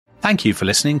Thank you for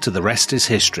listening to The Rest is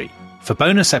History. For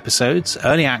bonus episodes,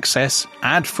 early access,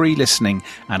 ad-free listening,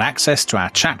 and access to our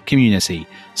chat community,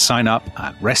 sign up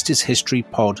at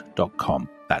restishistorypod.com.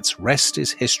 That's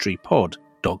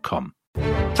restishistorypod.com.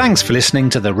 Thanks for listening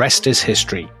to The Rest is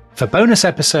History. For bonus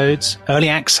episodes, early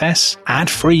access,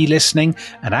 ad-free listening,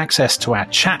 and access to our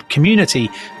chat community,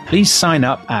 please sign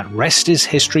up at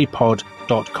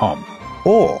restishistorypod.com.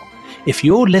 Or, if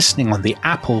you're listening on the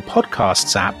Apple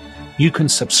Podcasts app, you can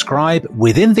subscribe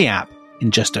within the app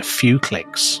in just a few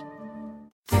clicks.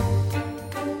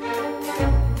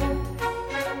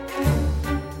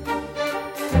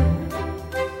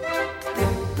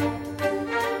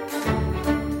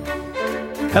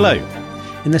 Hello.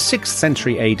 In the 6th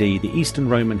century AD, the Eastern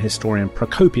Roman historian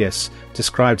Procopius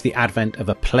described the advent of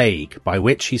a plague by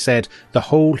which, he said, the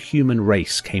whole human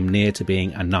race came near to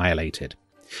being annihilated.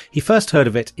 He first heard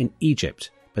of it in Egypt,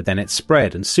 but then it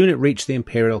spread, and soon it reached the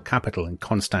imperial capital in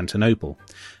Constantinople.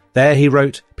 There, he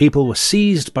wrote, people were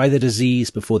seized by the disease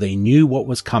before they knew what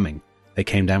was coming. They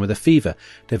came down with a fever,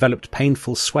 developed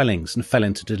painful swellings, and fell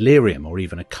into delirium or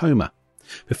even a coma.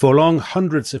 Before long,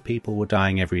 hundreds of people were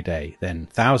dying every day, then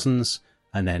thousands,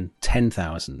 and then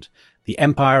 10,000. The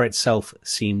empire itself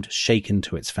seemed shaken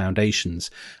to its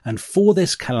foundations, and for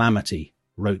this calamity,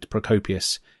 wrote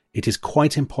Procopius, it is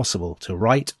quite impossible to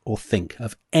write or think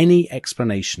of any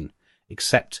explanation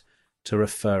except to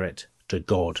refer it to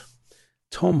God.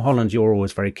 Tom Holland, you're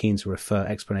always very keen to refer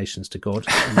explanations to God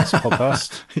in this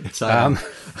podcast. Yes, I am.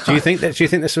 Do you think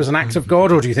this was an act of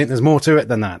God, or do you think there's more to it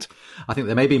than that? I think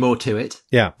there may be more to it.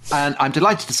 Yeah. And I'm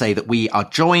delighted to say that we are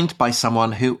joined by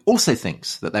someone who also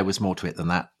thinks that there was more to it than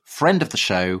that. Friend of the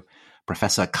show,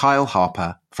 Professor Kyle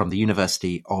Harper from the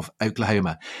University of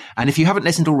Oklahoma. And if you haven't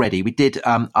listened already, we did,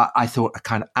 I thought, a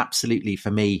kind of absolutely, for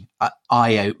me,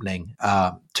 eye-opening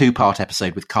two-part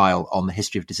episode with Kyle on the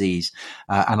history of disease.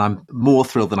 And I'm more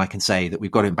thrilled than I can say that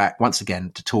we've got him back once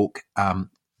again to talk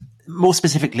more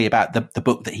specifically about the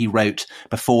book that he wrote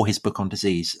before his book on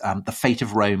disease, The Fate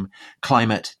of Rome,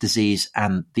 Climate, Disease,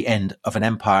 and the End of an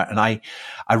Empire. And I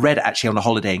read it actually on a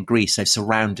holiday in Greece, so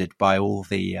surrounded by all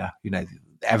the,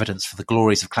 evidence for the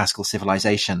glories of classical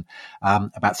civilization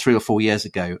about 3 or 4 years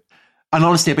ago. And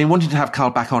honestly, I've been wanting to have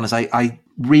Carl back on as I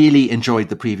really enjoyed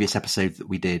the previous episode that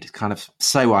we did, kind of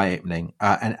so eye-opening.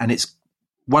 And it's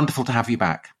wonderful to have you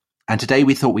back. And today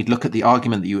we thought we'd look at the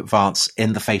argument that you advance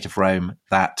in The Fate of Rome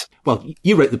that, well,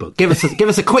 you wrote the book. Give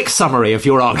us a quick summary of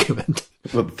your argument.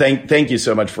 Well, thank you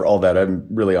so much for all that. I'm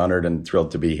really honored and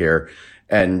thrilled to be here.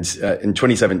 And in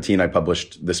 2017, I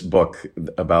published this book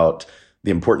about the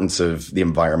importance of the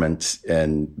environment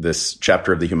and this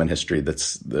chapter of the human history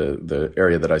that's the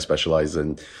area that I specialize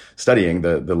in studying,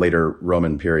 the later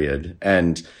Roman period.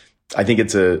 And I think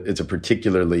it's a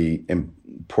particularly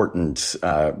important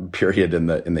period in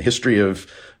the history of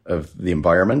the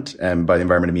environment. And by the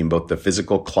environment, I mean both the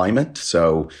physical climate,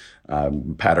 so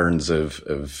patterns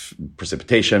of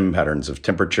precipitation, patterns of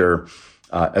temperature,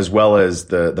 as well as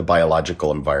the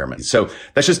biological environment. So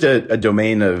that's just a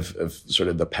domain of sort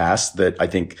of the past that I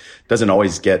think doesn't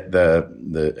always get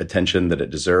the attention that it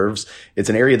deserves. It's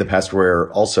an area of the past where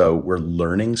also we're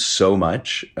learning so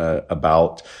much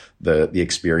about the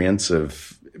experience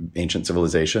of ancient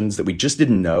civilizations that we just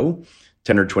didn't know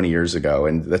 10 or 20 years ago.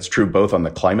 And that's true both on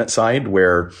the climate side,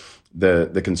 where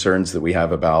the concerns that we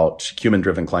have about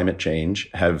human-driven climate change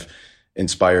have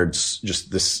inspired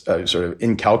just this sort of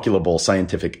incalculable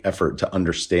scientific effort to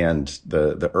understand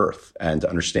the Earth. And to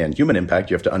understand human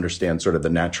impact, you have to understand sort of the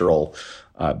natural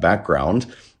background.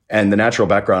 And the natural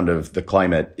background of the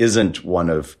climate isn't one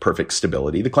of perfect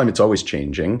stability. The climate's always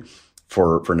changing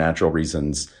for natural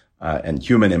reasons. And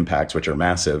human impacts, which are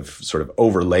massive, sort of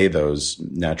overlay those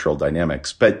natural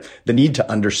dynamics. But the need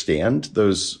to understand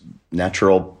those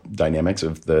natural dynamics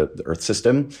of the Earth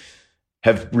system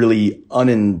have really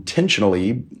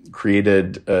unintentionally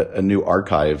created a new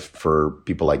archive for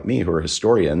people like me who are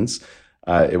historians.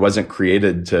 It wasn't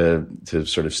created to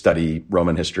sort of study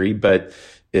Roman history, but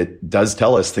it does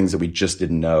tell us things that we just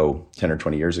didn't know 10 or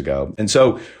 20 years ago. And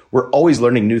so we're always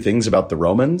learning new things about the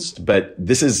Romans, but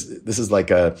this is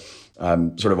like a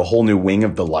sort of a whole new wing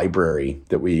of the library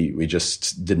that we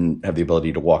just didn't have the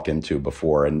ability to walk into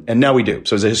before. And now we do.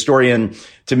 So as a historian,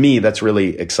 to me, that's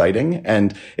really exciting.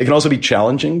 And it can also be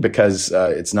challenging because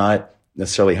it's not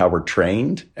necessarily how we're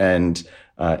trained, and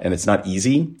it's not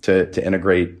easy to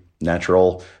integrate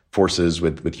natural forces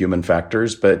with human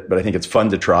factors, but I think it's fun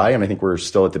to try, and I think we're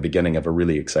still at the beginning of a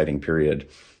really exciting period.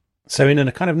 So in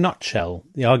a kind of nutshell,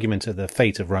 the argument of The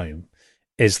Fate of Rome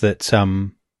is that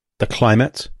the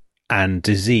climate and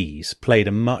disease played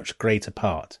a much greater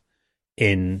part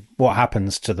in what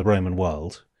happens to the Roman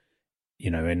world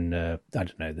in I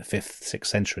don't know, the 5th, 6th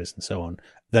centuries and so on,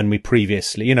 than we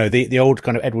previously, the old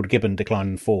kind of Edward Gibbon decline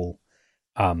and fall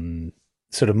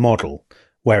sort of model,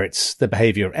 where it's the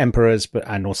behavior of emperors,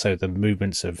 and also the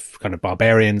movements of kind of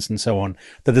barbarians and so on,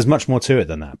 that there's much more to it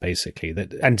than that, basically.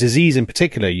 And disease in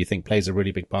particular, you think, plays a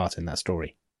really big part in that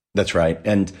story. That's right.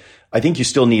 And I think you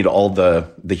still need all the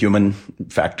human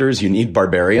factors. You need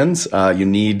barbarians. You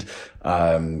need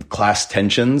class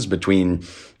tensions between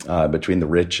the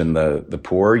rich and the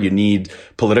poor. You need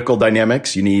political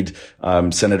dynamics. You need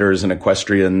senators and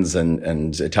equestrians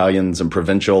and Italians and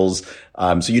provincials.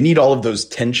 So you need all of those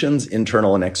tensions,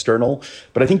 internal and external.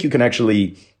 But I think you can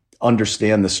actually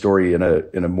understand the story in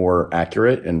a more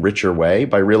accurate and richer way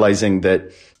by realizing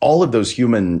that all of those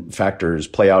human factors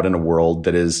play out in a world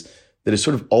that is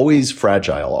sort of always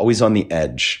fragile, always on the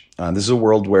edge. This is a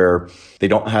world where they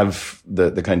don't have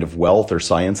the kind of wealth or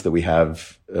science that we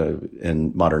have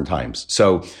in modern times.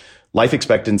 So life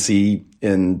expectancy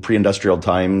in pre-industrial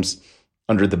times,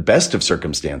 under the best of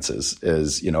circumstances,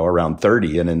 is, around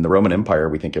 30. And in the Roman Empire,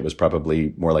 we think it was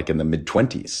probably more like in the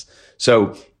mid-20s.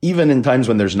 So even in times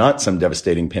when there's not some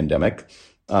devastating pandemic,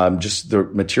 just the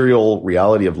material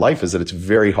reality of life is that it's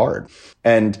very hard.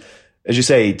 And as you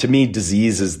say, to me,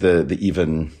 disease is the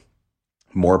even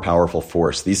more powerful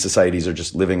force. These societies are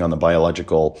just living on the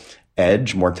biological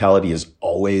edge. Mortality is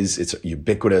it's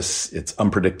ubiquitous. It's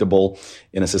unpredictable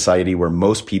in a society where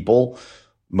most people,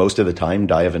 most of the time,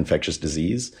 die of infectious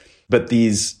disease. But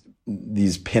these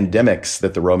pandemics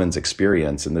that the Romans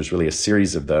experience, and there's really a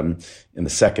series of them in the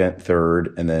 2nd,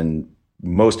 3rd, and then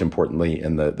most importantly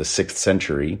in the 6th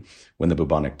century when the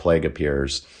bubonic plague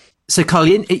appears. So, Carl,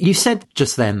 you said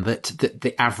just then that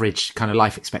the average kind of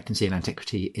life expectancy in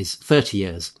antiquity is 30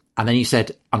 years. And then you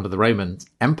said under the Roman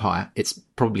Empire, it's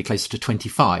probably closer to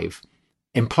 25,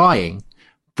 implying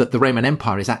that the Roman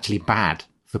Empire is actually bad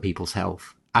for people's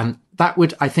health. And that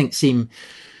would, I think, seem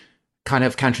kind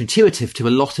of counterintuitive to a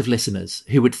lot of listeners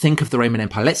who would think of the Roman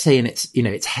Empire, let's say in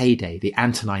its heyday, the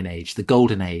Antonine Age, the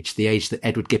Golden Age, the age that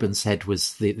Edward Gibbon said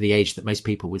was the age that most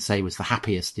people would say was the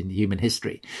happiest in human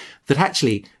history, that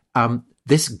actually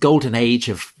this golden age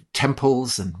of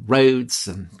temples and roads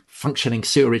and functioning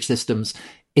sewerage systems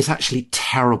is actually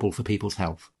terrible for people's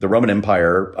health. The Roman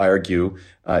Empire, I argue,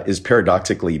 is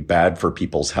paradoxically bad for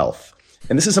people's health.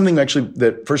 And this is something actually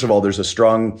that, first of all, there's a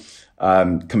strong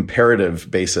comparative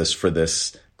basis for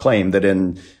this claim that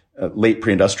in late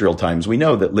pre-industrial times, we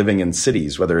know that living in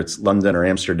cities, whether it's London or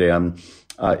Amsterdam,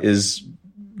 is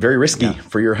very risky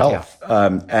for your health.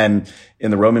 Yeah. And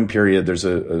in the Roman period, there's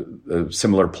a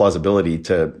similar plausibility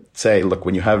to say, look,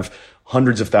 when you have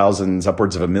hundreds of thousands,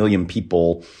 upwards of 1 million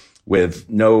people with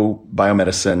no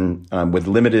biomedicine, with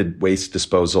limited waste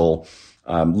disposal,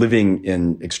 living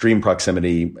in extreme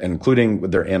proximity, including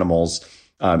with their animals,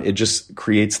 it just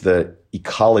creates the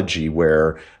ecology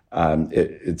where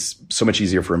it's so much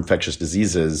easier for infectious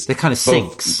diseses. They're kind of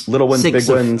sinks. Little ones, sinks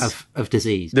big ones. Of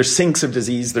disease. They're sinks of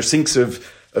disease. They're sinks of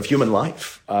human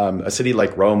life. A city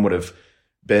like Rome would have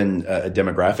been a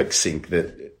demographic sink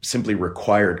that simply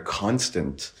required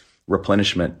constant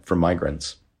replenishment from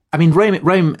migrants. I mean,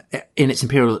 Rome in its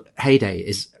imperial heyday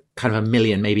is kind of 1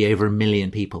 million, maybe over 1 million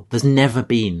people. There's never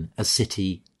been a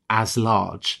city as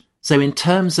large. So in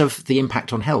terms of the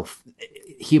impact on health,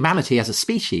 humanity as a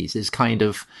species is kind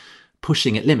of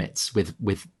pushing at limits with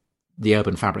the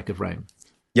urban fabric of Rome.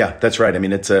 Yeah, that's right. I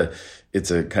mean, it's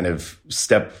a kind of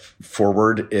step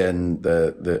forward in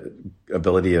the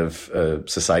ability of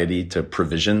society to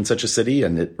provision such a city.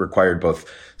 And it required both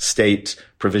state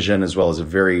provision as well as a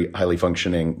very highly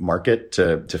functioning market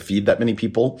to feed that many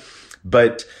people.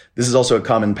 But this is also a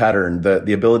common pattern.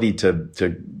 The ability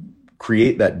to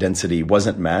create that density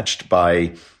wasn't matched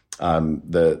by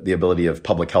the ability of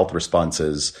public health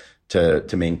responses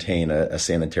to maintain a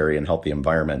sanitary and healthy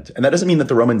environment. And that doesn't mean that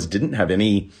the Romans didn't have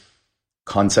any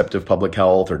concept of public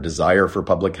health or desire for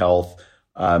public health.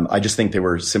 I just think they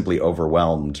were simply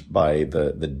overwhelmed by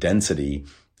the density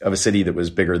of a city that was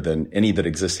bigger than any that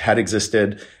had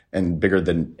existed and bigger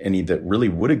than any that really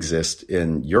would exist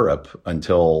in Europe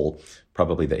until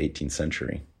probably the 18th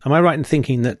century. Am I right in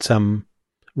thinking that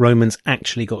Romans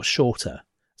actually got shorter?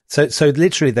 So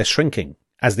literally they're shrinking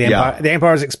as the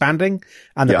empire is expanding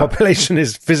and the population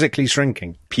is physically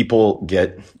shrinking. People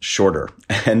get shorter.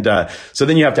 And so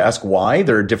then you have to ask why.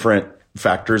 There are different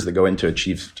factors that go into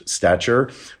achieved stature.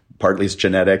 Partly it's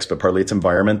genetics, but partly it's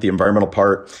environment. The environmental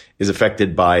part is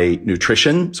affected by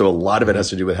nutrition. So a lot of it has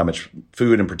to do with how much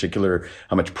food, in particular,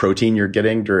 how much protein you're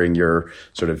getting during your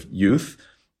sort of youth.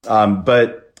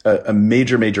 But a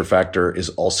major factor is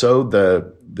also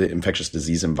the infectious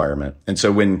disease environment. And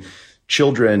so when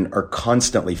children are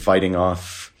constantly fighting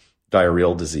off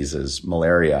diarrheal diseases,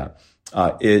 malaria,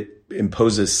 it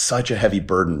imposes such a heavy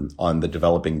burden on the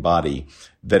developing body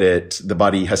that the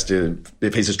body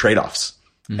it faces trade-offs,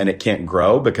 and it can't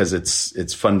grow because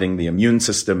it's funding the immune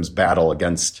system's battle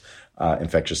against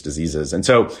infectious diseases. And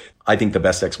so I think the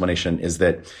best explanation is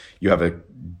that you have a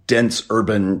dense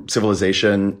urban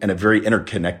civilization and a very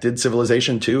interconnected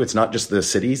civilization too. It's not just the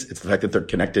cities, it's the fact that they're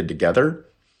connected together.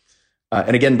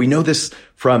 And again, we know this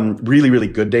from really, really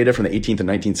good data from the 18th and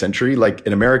 19th century. Like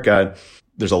in America,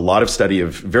 there's a lot of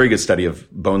very good study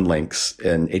of bone links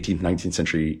in 18th, 19th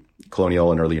century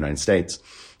colonial and early United States.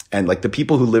 And like the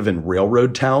people who live in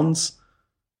railroad towns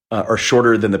are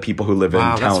shorter than the people who live in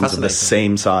towns of the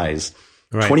same size.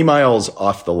 Right. 20 miles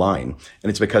off the line. And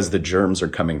it's because the germs are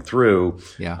coming through.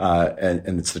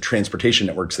 And it's the transportation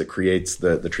networks that creates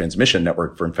the transmission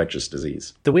network for infectious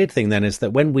disease. The weird thing then is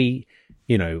that when we,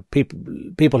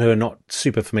 people who are not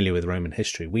super familiar with Roman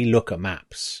history, we look at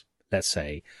maps, let's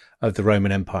say, of the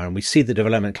Roman Empire, and we see the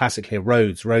development classically of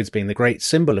roads being the great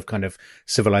symbol of kind of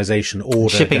civilization,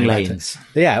 order. Shipping lanes.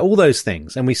 All those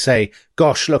things. And we say,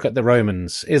 gosh, look at the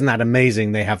Romans. Isn't that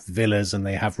amazing? They have villas and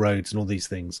they have roads and all these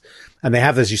things. And they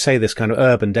have, as you say, this kind of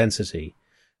urban density.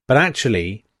 But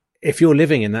actually, if you're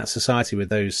living in that society with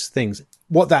those things,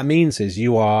 what that means is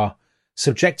you are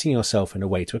subjecting yourself in a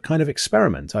way to a kind of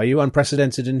experiment. Are you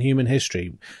unprecedented in human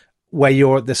history? Where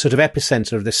you're at the sort of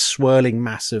epicenter of this swirling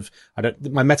mass of,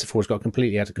 my metaphor's got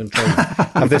completely out of control,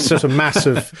 of this sort of mass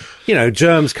of,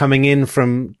 germs coming in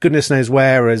from goodness knows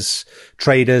where as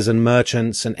traders and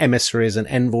merchants and emissaries and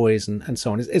envoys and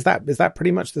so on. Is that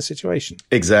pretty much the situation?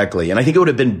 Exactly. And I think it would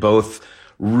have been both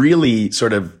really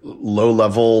sort of low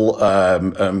level,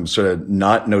 sort of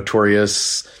not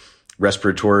notorious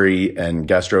respiratory and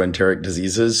gastroenteric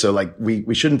diseases. So like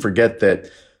we shouldn't forget that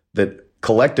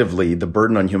collectively, the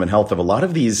burden on human health of a lot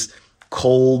of these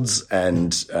colds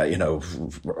and,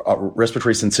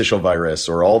 respiratory syncytial virus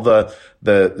or all the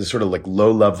sort of like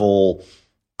low level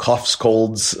coughs,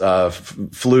 colds,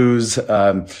 flus,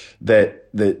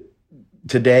 that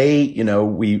today,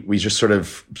 we just sort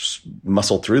of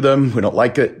muscle through them. We don't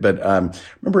like it. But,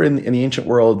 remember in the ancient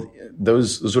world,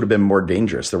 those would have been more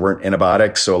dangerous. There weren't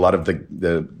antibiotics. So a lot of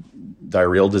the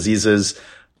diarrheal diseases,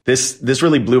 This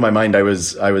really blew my mind. I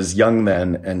was young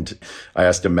then, and I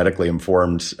asked a medically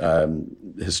informed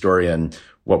historian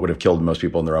what would have killed most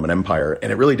people in the Roman Empire,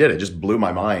 and it really did. It just blew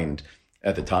my mind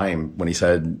at the time when he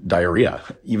said diarrhea.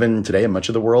 Even today, in much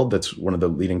of the world, that's one of the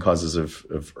leading causes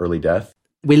of early death.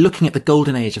 We're looking at the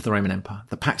golden age of the Roman Empire,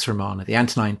 the Pax Romana, the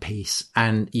Antonine Peace,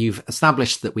 and you've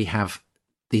established that we have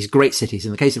these great cities,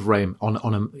 in the case of Rome, on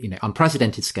a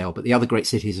unprecedented scale, but the other great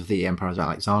cities of the empires,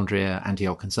 Alexandria,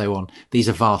 Antioch, and so on, these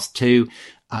are vast too.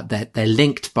 They're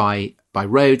linked by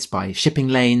roads, by shipping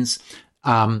lanes,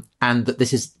 and that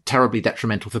this is terribly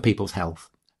detrimental for people's health.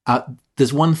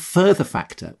 There's one further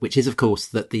factor, which is, of course,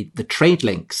 that the trade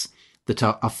links that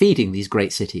are feeding these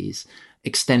great cities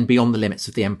extend beyond the limits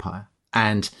of the empire.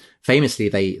 And famously,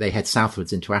 they head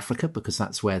southwards into Africa because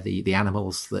that's where the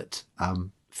animals that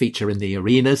feature in the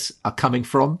arenas are coming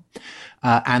from.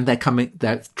 And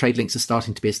their trade links are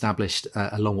starting to be established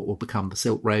along what will become the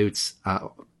Silk Roads,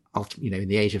 in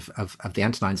the age of the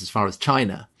Antonines as far as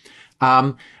China.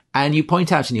 And you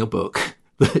point out in your book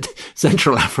that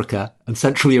Central Africa and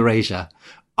Central Eurasia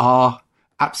are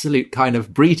absolute kind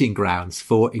of breeding grounds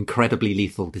for incredibly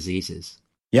lethal diseases.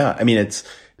 Yeah, I mean, it's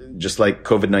just like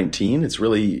COVID-19. It's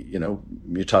really,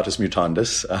 mutatis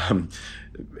mutandis,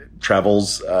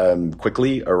 travels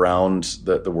quickly around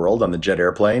the world on the jet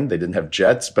airplane. They didn't have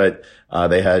jets, but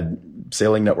they had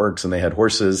sailing networks and they had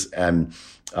horses. And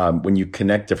when you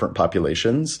connect different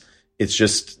populations, it's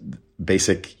just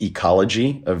basic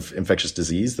ecology of infectious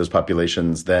disease. Those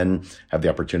populations then have the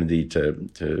opportunity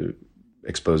to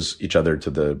expose each other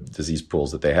to the disease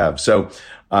pools that they have. So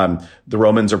the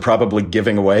Romans are probably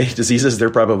giving away diseases. They're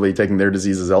probably taking their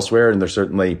diseases elsewhere, and they're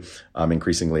certainly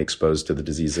increasingly exposed to the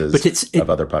diseases of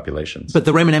other populations. But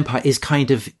the Roman Empire is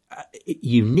kind of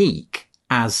unique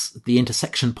as the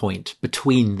intersection point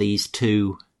between these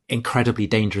two incredibly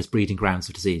dangerous breeding grounds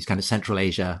of disease, kind of Central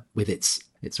Asia with its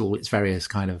various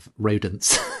kind of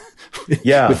rodents.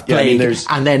 with plague,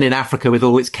 and then in Africa with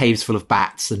all its caves full of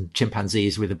bats and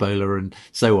chimpanzees with Ebola and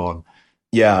so on.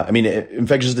 Yeah, I mean,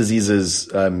 infectious diseases,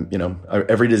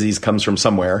 every disease comes from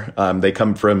somewhere. They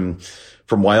come from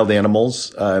wild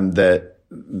animals that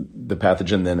the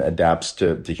pathogen then adapts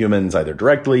to humans, either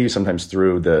directly, sometimes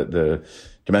through the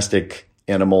domestic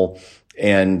animal.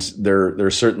 And there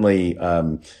are certainly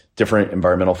different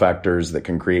environmental factors that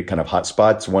can create kind of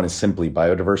hotspots. One is simply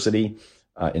biodiversity.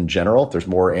 in general. There's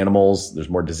more animals, there's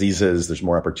more diseases, there's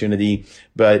more opportunity.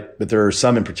 But there are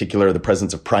some in particular, the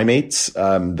presence of primates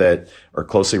that are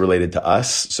closely related to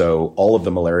us. So all of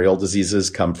the malarial diseases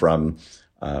come from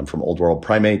old world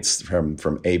primates,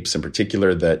 from apes in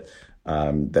particular, that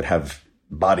have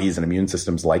bodies and immune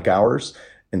systems like ours.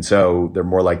 And so they're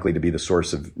more likely to be the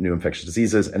source of new infectious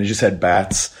diseases. And as you said,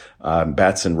 bats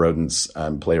and rodents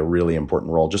play a really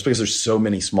important role, just because there's so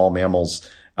many small mammals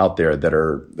out there that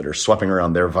are swapping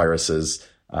around their viruses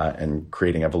and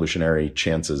creating evolutionary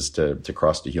chances to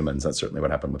cross to humans. That's certainly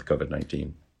what happened with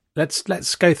COVID-19.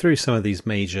 Let's go through some of these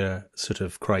major sort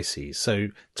of crises. So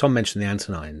Tom mentioned the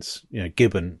Antonines.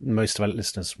 Gibbon. Most of our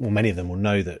listeners, well, many of them will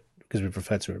know that, because we've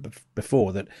referred to it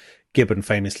before, that Gibbon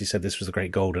famously said this was the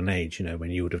great golden age,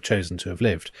 when you would have chosen to have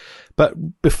lived.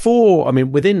 But before,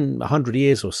 within 100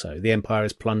 years or so, the empire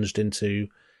has plunged into,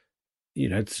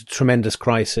 tremendous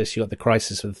crisis. You got the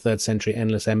crisis of the 3rd century,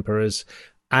 endless emperors.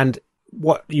 And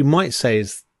what you might say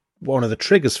is one of the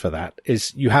triggers for that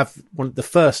is you have the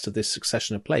first of this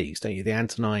succession of plagues, don't you? The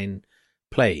Antonine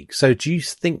plague. So do you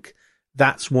think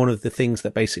that's one of the things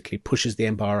that basically pushes the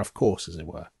empire off course, as it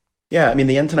were? Yeah,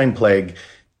 the Antonine plague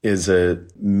is a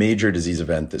major disease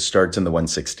event that starts in the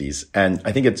 160s. And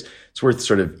I think it's worth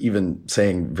sort of even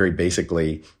saying very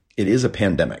basically, it is a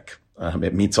pandemic.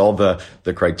 It meets all the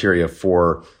criteria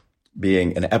for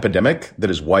being an epidemic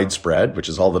that is widespread, which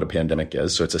is all that a pandemic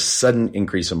is. So it's a sudden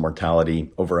increase in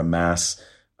mortality over a mass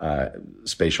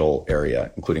spatial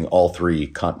area, including all 3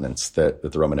 continents that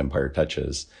the Roman Empire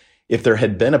touches. If there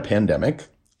had been a pandemic,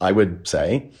 I would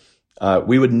say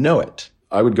we would know it.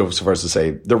 I would go so far as to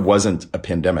say there wasn't a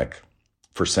pandemic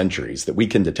for centuries that we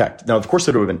can detect. Now, of course,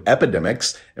 there would have been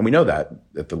epidemics, and we know that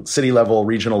at the city level,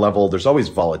 regional level, there's always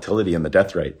volatility in the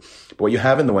death rate. But what you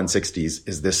have in the 160s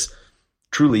is this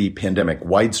truly pandemic,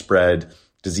 widespread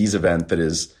disease event that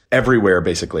is everywhere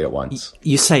basically at once.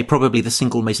 You say probably the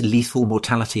single most lethal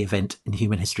mortality event in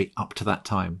human history up to that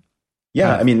time.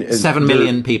 Yeah, 7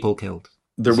 million people killed.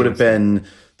 There would have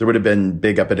been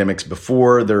big epidemics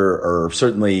before. There are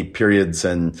certainly periods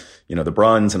in, the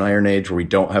Bronze and Iron Age where we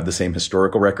don't have the same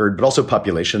historical record, but also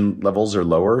population levels are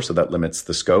lower, so that limits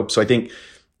the scope. So I think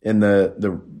in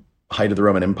the height of the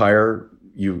Roman Empire,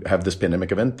 you have this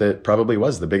pandemic event that probably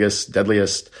was the biggest,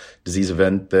 deadliest disease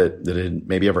event that had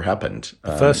maybe ever happened.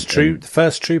 The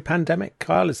first true pandemic,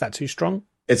 Kyle, is that too strong?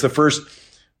 It's the first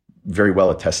very well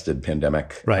attested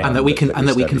pandemic, right? And that we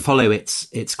can follow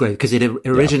its growth, because it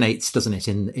originates, doesn't it,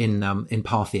 in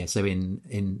Parthia, so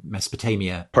in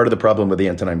Mesopotamia. Part of the problem with the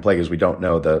Antonine plague is we don't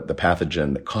know the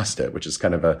pathogen that caused it, which is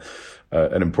kind of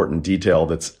an important detail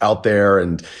that's out there.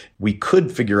 And we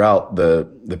could figure out the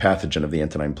pathogen of the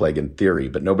Antonine plague in theory,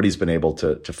 but nobody's been able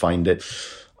to find it.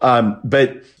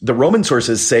 But the Roman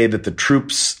sources say that the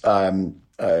troops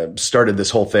started this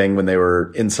whole thing when they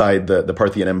were inside the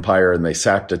Parthian Empire, and they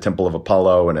sacked a temple of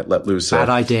Apollo, and it let loose bad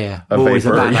idea. A Always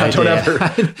vapor. a bad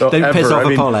idea. Don't piss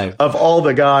off Apollo. Of all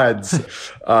the gods.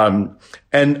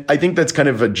 And I think that's kind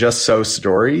of a just so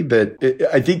story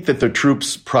I think that the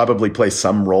troops probably play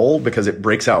some role because it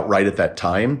breaks out right at that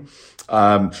time.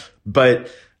 But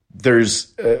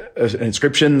there's an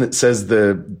inscription that says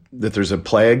that there's a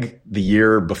plague the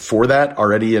year before that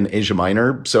already in Asia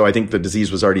Minor. So I think the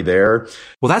disease was already there.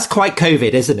 Well, that's quite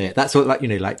COVID, isn't it? That's what, like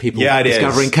people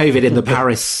discovering is. COVID in the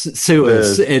Paris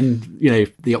sewers in,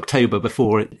 the October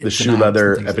before the shoe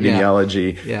leather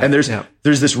epidemiology. Yeah. And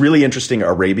there's this really interesting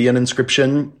Arabian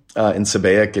inscription in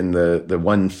Sabaic in the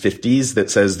 150s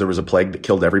that says there was a plague that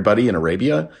killed everybody in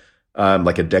Arabia.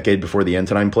 Like a decade before the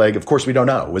Antonine plague. Of course, we don't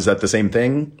know. Was that the same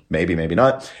thing? Maybe, maybe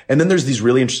not. And then there's these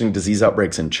really interesting disease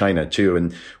outbreaks in China too.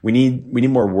 And we need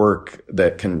more work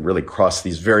that can really cross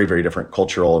these very, very different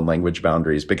cultural and language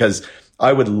boundaries, because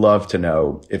I would love to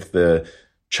know if the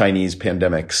Chinese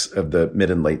pandemics of the mid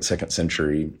and late 2nd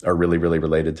century are really, really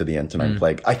related to the Antonine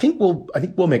plague. I think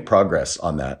we'll make progress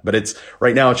on that, but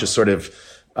right now it's just sort of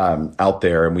out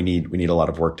there, and we need a lot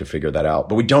of work to figure that out.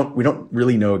 But we don't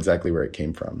really know exactly where it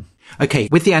came from. Okay,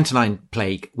 with the Antonine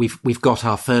plague, we've got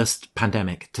our first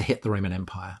pandemic to hit the Roman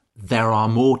Empire. There are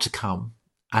more to come,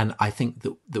 and I think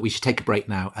that we should take a break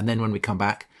now. And then when we come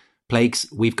back, plagues,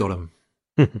 we've got them.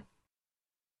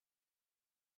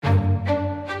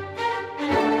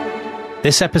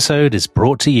 This episode is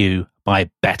brought to you by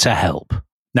BetterHelp.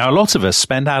 Now, a lot of us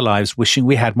spend our lives wishing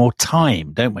we had more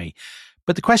time, don't we?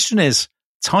 But the question is,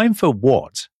 time for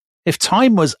what? If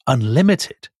time was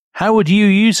unlimited, how would you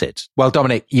use it? Well,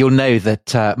 Dominic, you'll know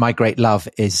that my great love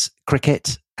is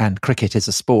cricket and cricket is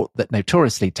a sport that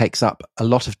notoriously takes up a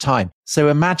lot of time. So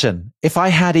imagine if I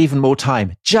had even more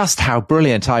time, just how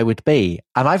brilliant I would be.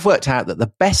 And I've worked out that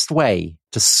the best way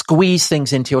to squeeze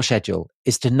things into your schedule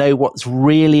is to know what's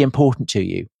really important to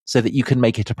you so that you can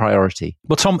make it a priority.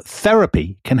 Well, Tom,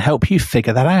 therapy can help you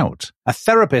figure that out. A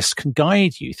therapist can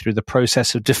guide you through the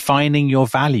process of defining your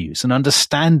values and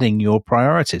understanding your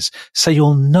priorities, so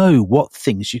you'll know what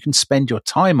things you can spend your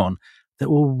time on that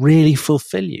will really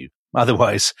fulfill you.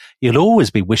 Otherwise, you'll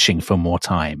always be wishing for more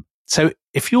time. So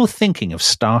if you're thinking of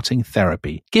starting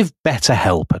therapy, give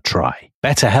BetterHelp a try.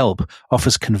 BetterHelp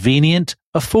offers convenient,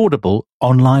 affordable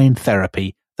online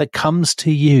therapy that comes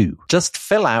to you. Just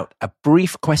fill out a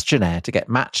brief questionnaire to get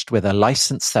matched with a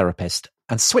licensed therapist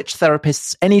and switch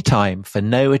therapists anytime for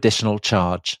no additional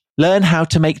charge. Learn how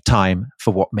to make time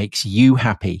for what makes you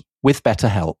happy with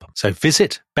BetterHelp. So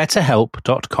visit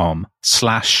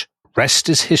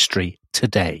betterhelp.com/restishistory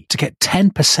today to get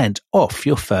 10% off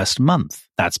your first month.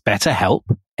 That's BetterHelp,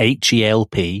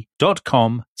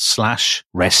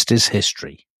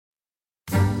 HELP.com/restishistory.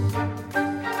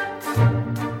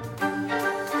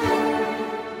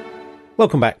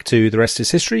 Welcome back to The Rest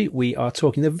is History. We are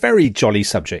talking the very jolly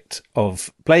subject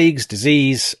of plagues,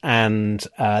 disease, and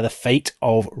the fate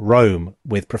of Rome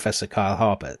with Professor Kyle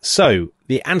Harper. So,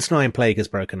 the Antonine Plague has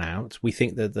broken out. We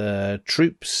think that the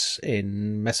troops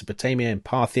in Mesopotamia and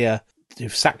Parthia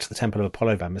who've sacked the Temple of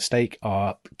Apollo by mistake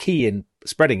are key in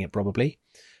spreading it, probably.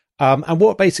 And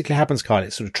what basically happens, Kyle,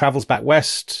 it sort of travels back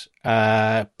west,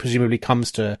 presumably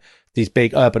comes to these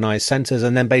big urbanized centers,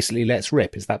 and then basically lets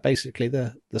rip. Is that basically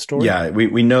the story? Yeah,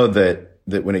 we know that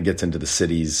when it gets into the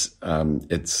cities,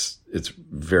 it's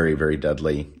very, very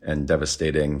deadly and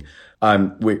devastating.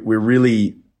 We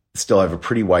really still have a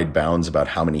pretty wide bounds about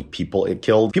how many people it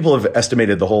killed. People have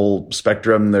estimated the whole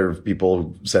spectrum. There are people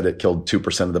who said it killed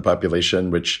 2% of the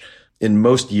population, which in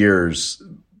most years,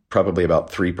 probably about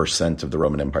 3% of the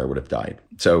Roman Empire would have died.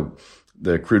 So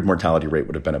the crude mortality rate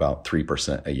would have been about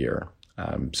 3% a year.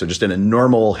 So just in a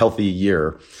normal, healthy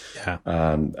year,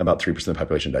 about 3% of the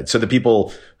population died. So the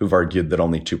people who've argued that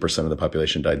only 2% of the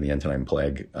population died in the Antonine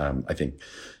Plague, I think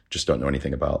just don't know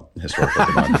anything about historical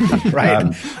demography.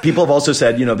 Right. People have also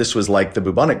said, this was like the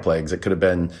bubonic plagues. It could have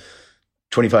been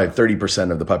 25,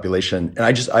 30% of the population.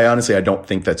 And I honestly, I don't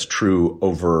think that's true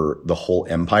over the whole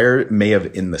empire. It may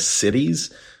have in the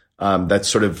cities. That's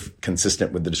sort of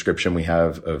consistent with the description we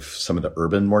have of some of the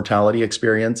urban mortality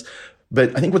experience.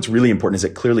 But I think what's really important is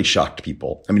it clearly shocked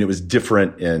people. I mean, it was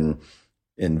different in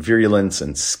virulence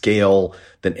and scale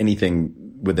than anything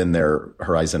within their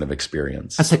horizon of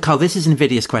experience. And so, Carl, this is an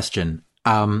invidious question,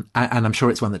 and I'm sure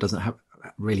it's one that doesn't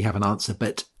really have an answer.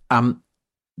 But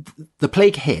the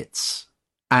plague hits,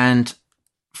 and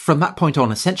from that point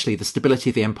on, essentially, the stability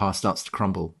of the empire starts to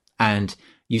crumble, and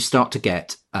you start to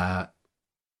get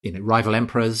rival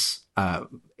emperors.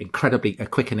 Incredibly a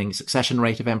quickening succession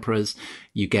rate of emperors.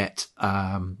 You get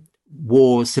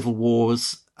wars, civil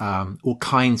wars, all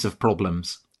kinds of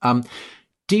problems.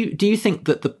 Do you think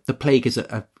that the plague is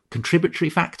a contributory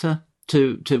factor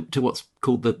to what's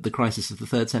called the crisis of the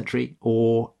 3rd century,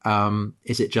 or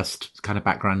is it just kind of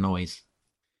background noise?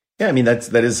 Yeah, I mean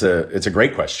it's a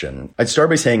great question. I'd start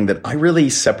by saying that I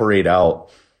really separate out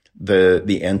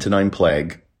the Antonine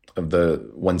Plague of the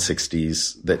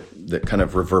 160s that kind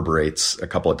of reverberates a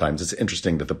couple of times. It's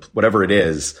interesting that whatever it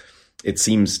is, it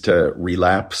seems to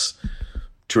relapse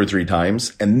 2 or 3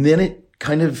 times, and then it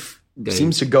kind of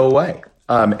seems to go away.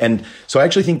 And so I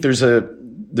actually think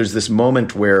there's this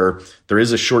moment where there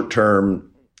is a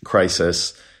short-term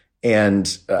crisis,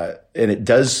 and it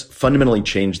does fundamentally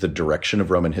change the direction of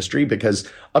Roman history, because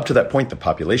up to that point, the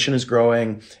population is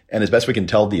growing, and as best we can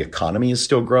tell, the economy is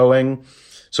still growing.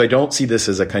 So I don't see this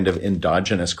as a kind of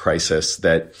endogenous crisis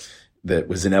that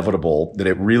was inevitable, that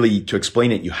it really, to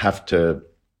explain it, you have to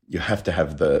have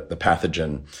the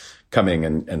pathogen coming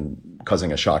and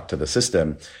causing a shock to the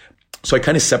system. So I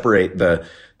kind of separate the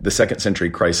 2nd century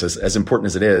crisis, as important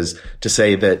as it is, to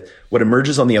say that what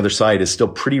emerges on the other side is still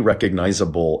pretty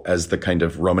recognizable as the kind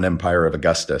of Roman Empire of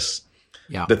Augustus.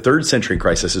 Yeah. The 3rd century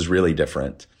crisis is really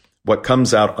different. What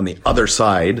comes out on the other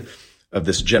side of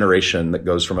this generation that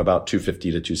goes from about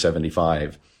 250 to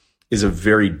 275 is a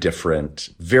very different,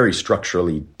 very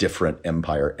structurally different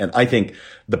empire. And I think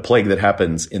the plague that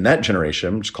happens in that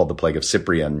generation, which is called the plague of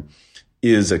Cyprian,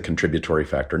 is a contributory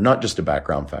factor, not just a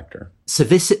background factor. So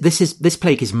this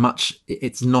plague is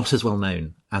it's not as well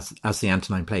known as the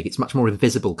Antonine Plague. It's much more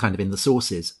invisible kind of in the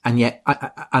sources. And yet,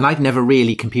 I'd never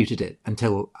really computed it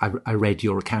until I read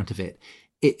your account of it.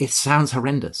 It sounds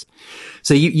horrendous.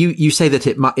 So you say that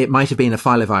it might have been a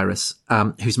filovirus,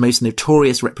 whose most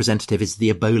notorious representative is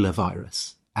the Ebola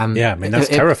virus. Yeah, I mean, that's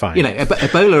terrifying.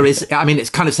 Ebola is, I mean, it's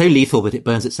kind of so lethal that it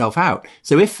burns itself out.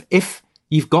 So if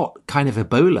you've got kind of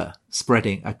Ebola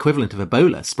spreading, equivalent of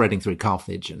Ebola spreading through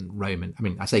Carthage and Rome, I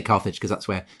mean, I say Carthage because that's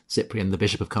where Cyprian, the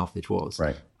Bishop of Carthage, was.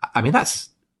 Right. I mean, that's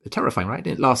terrifying, right?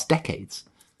 It lasts decades.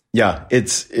 Yeah,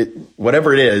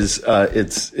 whatever it is,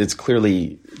 it's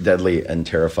clearly deadly and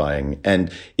terrifying.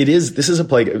 And this is a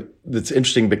plague that's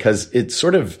interesting because it's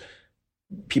sort of,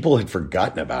 people had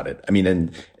forgotten about it. I mean,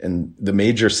 and the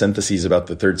major syntheses about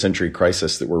the 3rd century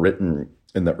crisis that were written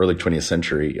in the early 20th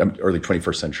century, early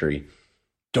 21st century,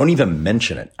 don't even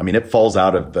mention it. I mean, it falls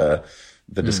out of the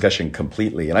discussion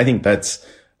completely. And I think that's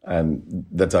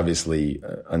obviously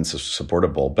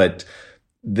unsupportable. But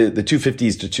the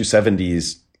 250s to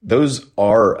 270s, those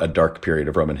are a dark period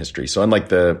of Roman history. So unlike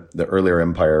the earlier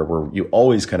empire, where you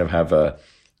always kind of have a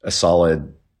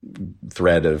solid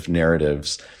thread of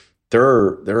narratives, there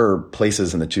are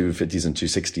places in the 250s and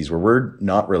 260s where we're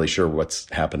not really sure what's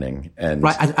happening. And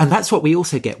right. And that's what we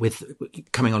also get with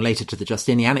coming on later to the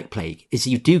Justinianic plague, is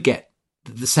you do get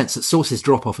the sense that sources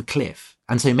drop off a cliff.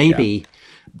 And so maybe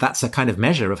that's a kind of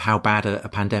measure of how bad a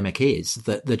pandemic is,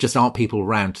 that there just aren't people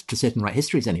around to sit and write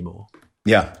histories anymore.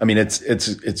 Yeah. I mean,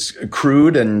 it's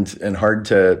crude and hard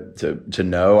to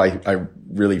know. I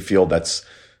really feel that's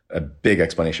a big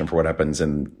explanation for what happens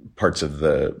in parts of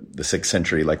the 6th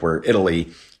century, like where Italy,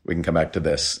 we can come back to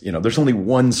this, there's only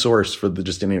one source for the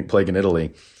Justinianic plague in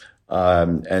Italy.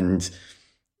 And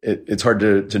it's hard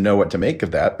to know what to make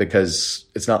of that, because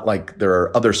it's not like there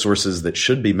are other sources that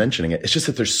should be mentioning it. It's just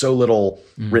that there's so little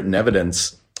written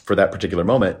evidence for that particular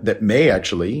moment that may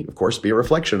actually, of course, be a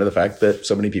reflection of the fact that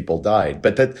so many people died.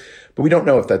 But we don't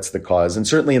know if that's the cause. And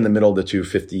certainly in the middle of the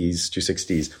 250s,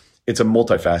 260s, it's a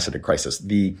multifaceted crisis.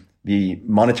 The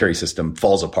monetary system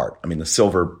falls apart. I mean, the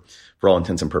silver, for all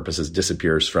intents and purposes,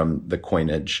 disappears from the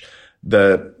coinage.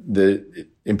 The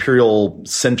imperial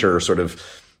center sort of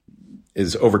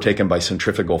is overtaken by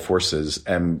centrifugal forces,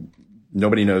 and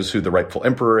nobody knows who the rightful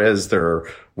emperor is. There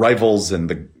are rivals in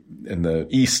the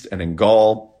East and in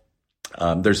Gaul.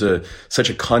 There's such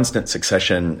a constant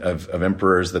succession of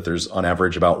emperors that there's on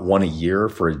average about one a year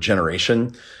for a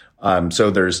generation. So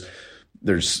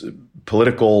there's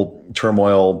political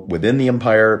turmoil within the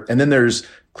empire, and then there's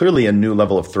clearly a new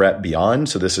level of threat beyond.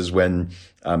 So this is when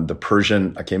the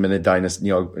Persian Achaemenid dynasty,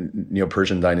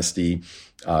 Neo-Persian dynasty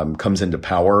comes into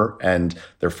power, and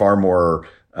they're far more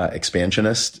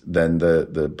expansionist than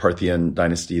the Parthian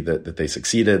dynasty that they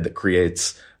succeeded, that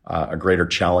creates a greater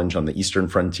challenge on the eastern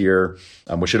frontier,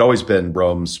 which had always been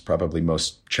Rome's probably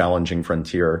most challenging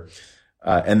frontier.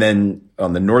 And then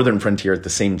on the northern frontier, at the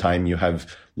same time, you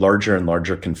have larger and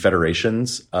larger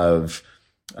confederations of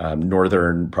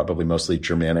northern, probably mostly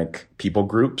Germanic people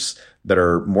groups that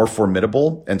are more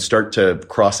formidable and start to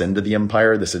cross into the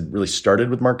empire. This had really started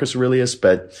with Marcus Aurelius,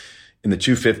 but in the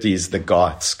 250s, the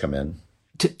Goths come in.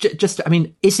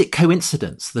 Is it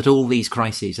coincidence that all these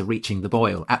crises are reaching the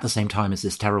boil at the same time as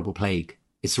this terrible plague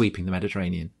is sweeping the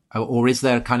Mediterranean? Or is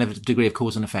there a kind of degree of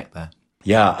cause and effect there?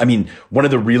 Yeah. I mean, one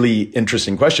of the really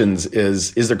interesting questions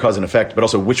is there cause and effect, but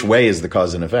also which way is the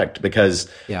cause and effect? Because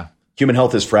human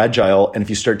health is fragile. And if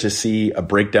you start to see a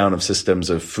breakdown of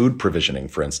systems of food provisioning,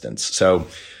 for instance, so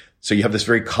you have this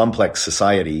very complex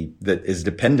society that is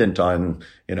dependent on,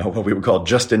 what we would call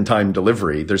just-in-time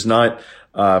delivery. There's not,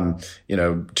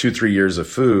 2-3 years of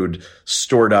food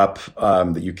stored up,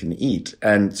 that you can eat.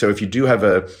 And so if you do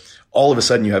have all of a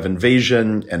sudden you have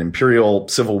invasion and imperial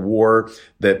civil war,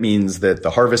 that means that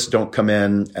the harvests don't come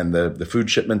in and the food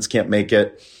shipments can't make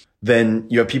it, then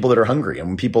you have people that are hungry. And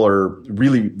when people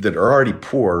that are already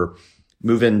poor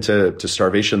move into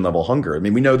starvation level hunger. I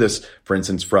mean, we know this, for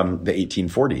instance, from the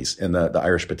 1840s in the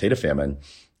Irish potato famine.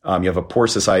 You have a poor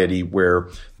society where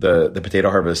the potato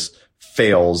harvest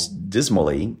fails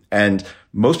dismally, and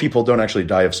most people don't actually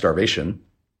die of starvation.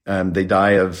 They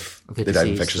die of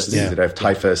infectious disease. They die of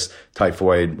typhus,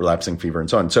 typhoid, relapsing fever, and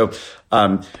so on. So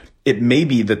it may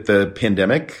be that the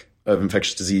pandemic of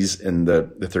infectious disease in the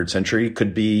 3rd century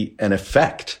could be an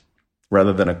effect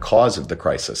rather than a cause of the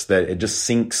crisis, that it just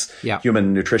sinks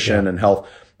human nutrition and health.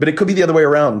 But it could be the other way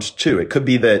around too. It could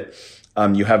be that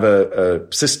you have a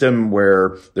system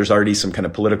where there's already some kind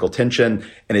of political tension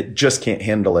and it just can't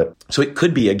handle it. So it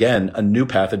could be, again, a new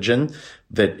pathogen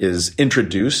that is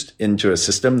introduced into a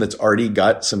system that's already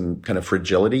got some kind of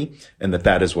fragility, and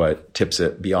that is what tips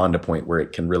it beyond a point where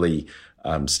it can really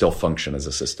still function as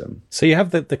a system. So you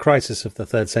have the crisis of the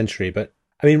 3rd century, but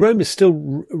I mean, Rome is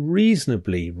still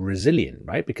reasonably resilient,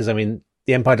 right? Because I mean,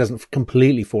 the empire doesn't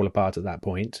completely fall apart at that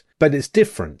point, but it's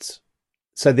different.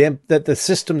 So the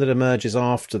system that emerges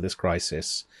after this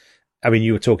crisis I mean,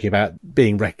 you were talking about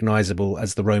being recognizable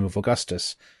as the Rome of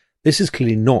Augustus. This is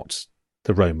clearly not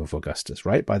the Rome of Augustus,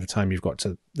 right? By the time you've got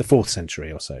to the 4th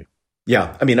century or so.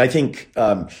 Yeah. I mean, I think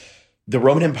the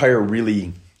Roman Empire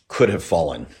really could have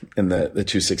fallen in the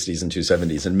 260s and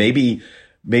 270s. And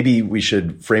maybe we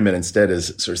should frame it instead as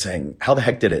sort of saying, how the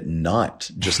heck did it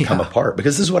not just come apart?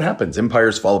 Because this is what happens.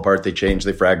 Empires fall apart, they change,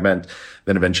 they fragment.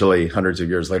 Then eventually, hundreds of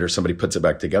years later, somebody puts it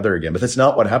back together again. But that's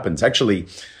not what happens. Actually,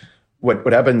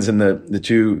 what happens in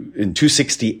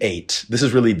 268, this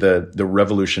is really the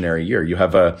revolutionary year. You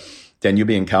have a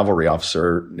Danubian cavalry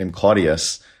officer named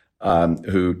Claudius,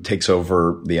 who takes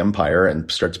over the empire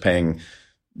and starts paying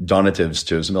donatives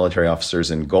to his military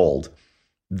officers in gold.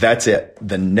 That's it.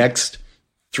 The next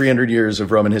 300 years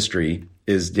of Roman history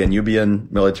is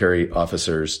Danubian military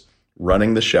officers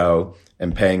running the show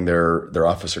and paying their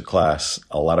officer class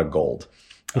a lot of gold.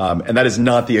 And that is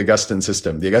not the Augustan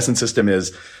system. The Augustan system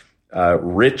is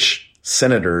rich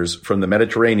senators from the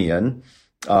Mediterranean,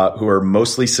 who are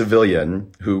mostly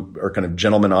civilian, who are kind of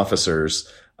gentleman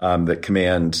officers that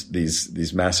command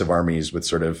these massive armies with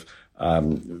sort of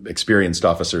experienced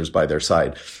officers by their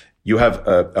side. You have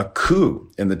a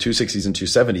coup in the 260s and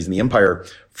 270s, and the empire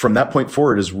from that point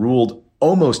forward is ruled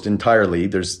almost entirely.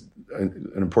 There's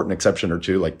an important exception or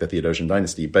two, like the Theodosian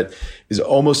dynasty, but is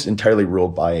almost entirely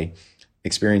ruled by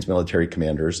experienced military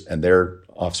commanders and their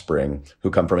offspring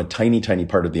who come from a tiny, tiny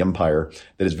part of the empire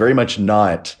that is very much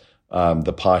not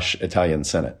the posh Italian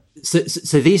Senate.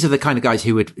 So these are the kind of guys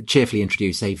who would cheerfully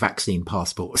introduce a vaccine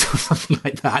passport or something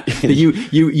like that.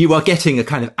 You are getting a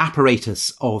kind of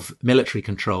apparatus of military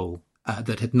control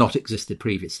that had not existed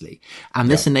previously, and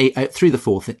this through the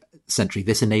 4th century,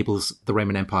 this enables the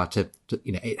Roman Empire to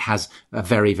it has a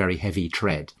very, very heavy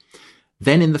tread.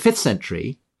 Then in the 5th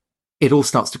century, it all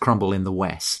starts to crumble in the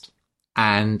West,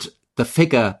 and the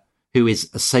figure who is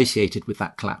associated with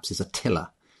that collapse is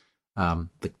Attila.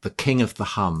 The king of the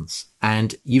Huns.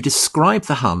 And you describe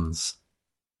the Huns,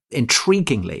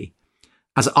 intriguingly,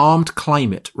 as armed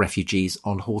climate refugees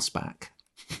on horseback,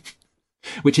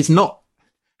 which is not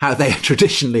how they are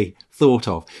traditionally thought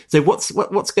of. So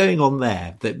what's going on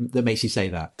there that makes you say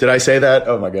that? Did I say that?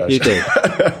 Oh my gosh. You did.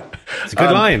 It's a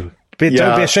good line.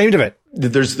 Don't be ashamed of it.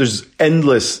 There's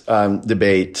endless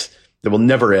debate that will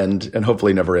never end, and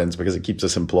hopefully never ends because it keeps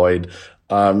us employed.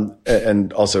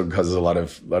 And also causes a lot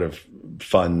of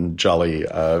fun, jolly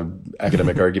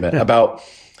academic argument about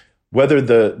whether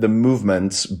the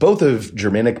movements, both of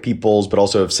Germanic peoples, but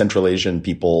also of Central Asian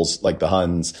peoples like the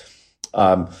Huns,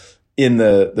 in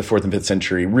the 4th and 5th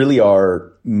century really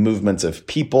are movements of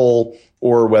people,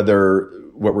 or whether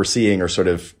what we're seeing are sort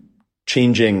of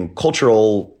changing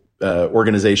cultural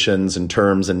organizations and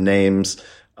terms and names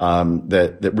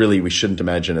that really we shouldn't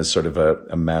imagine as sort of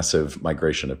a massive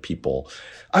migration of people.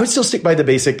 I would still stick by the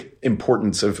basic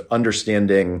importance of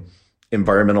understanding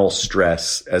environmental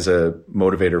stress as a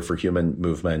motivator for human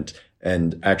movement,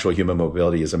 and actual human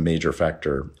mobility is a major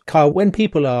factor. Kyle, when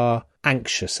people are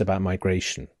anxious about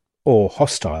migration or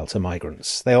hostile to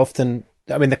migrants, they often,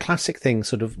 I mean, the classic thing,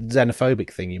 sort of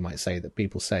xenophobic thing you might say that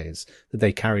people say is that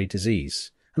they carry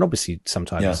disease. And obviously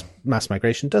sometimes mass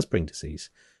migration does bring disease.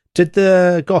 Did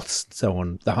the Goths, so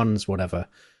on, the Huns, whatever,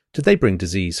 did they bring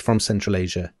disease from Central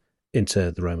Asia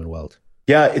into the Roman world?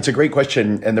 Yeah, it's a great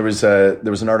question. And there was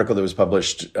an article that was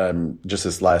published just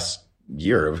this last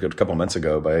year, a couple of months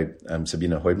ago, by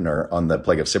Sabine Heubner on the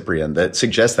plague of Cyprian that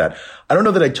suggests that. I don't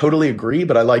know that I totally agree,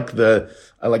 but I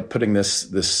like putting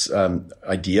this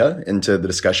idea into the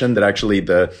discussion that actually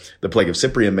the plague of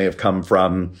Cyprian may have come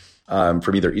from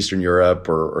either Eastern Europe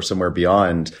or somewhere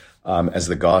beyond. As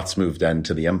the Goths moved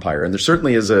into the empire. And there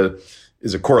certainly is a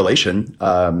correlation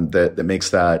that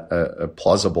makes that a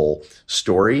plausible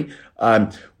story.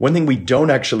 One thing we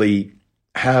don't actually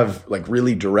have like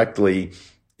really directly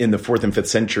in the 4th and 5th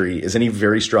century is any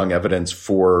very strong evidence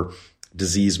for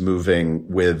disease moving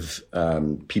with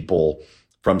people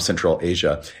from Central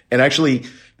Asia. And actually,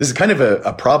 this is kind of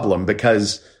a problem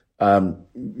because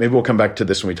maybe we'll come back to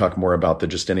this when we talk more about the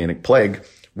Justinianic plague.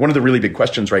 One of the really big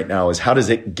questions right now is how does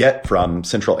it get from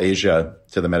Central Asia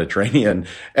to the Mediterranean?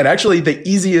 And actually, the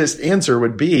easiest answer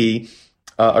would be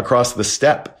across the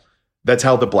steppe. That's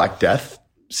how the Black Death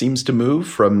seems to move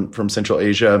from Central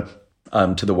Asia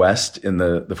to the West in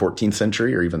the 14th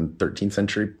century or even 13th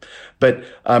century. But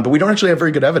we don't actually have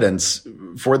very good evidence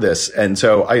for this. And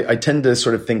so I tend to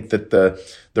sort of think that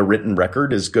the written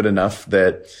record is good enough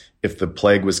that if the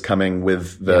plague was coming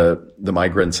with the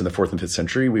migrants in the 4th and 5th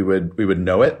century, we would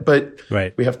know it. But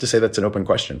we have to say that's an open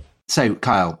question. So,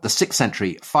 Kyle, the 6th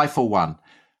century, 541,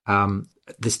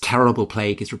 this terrible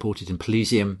plague is reported in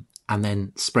Pelusium and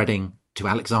then spreading to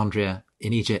Alexandria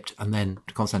in Egypt and then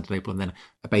to Constantinople and then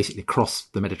basically across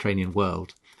the Mediterranean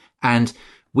world. And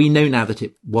we know now that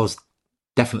it was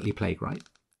definitely plague, right?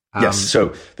 Yes. So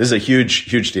this is a huge,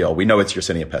 huge deal. We know it's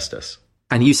Yersinia pestis.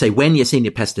 And you say when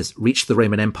Yersinia pestis reached the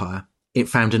Roman Empire, it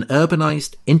found an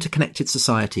urbanized, interconnected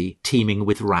society teeming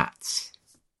with rats.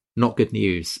 Not good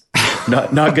news.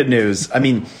 Not good news. I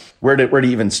mean, where to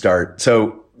even start?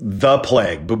 So the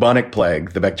plague, bubonic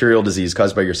plague, the bacterial disease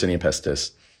caused by Yersinia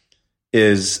pestis,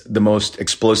 is the most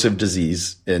explosive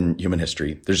disease in human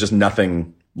history. There's just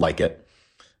nothing like it.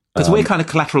 Because we're kind of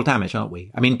collateral damage, aren't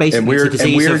we? I mean, basically, it's a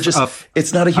disease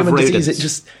it's not a human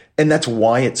disease. And that's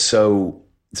why it's so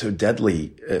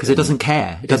deadly. Because it doesn't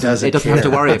care. It doesn't have to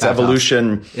worry about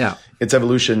evolution. Us. Yeah. Its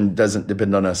evolution doesn't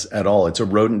depend on us at all. It's a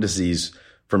rodent disease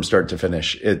from start to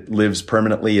finish. It lives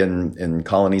permanently in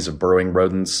colonies of burrowing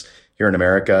rodents here in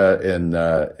America,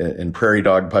 in prairie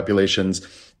dog populations,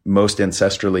 most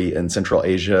ancestrally in Central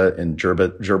Asia, in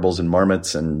gerbils and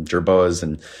marmots and jerboas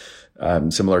and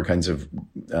similar kinds of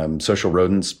social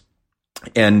rodents.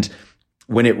 And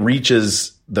when it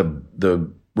reaches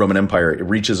the Roman Empire, it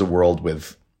reaches a world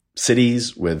with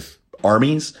cities, with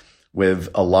armies, with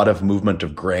a lot of movement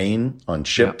of grain on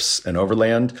ships and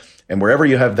overland. And wherever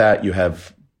you have that, you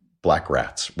have black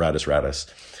rats, Rattus rattus,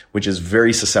 which is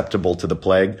very susceptible to the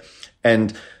plague.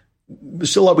 And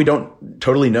there's still a lot we don't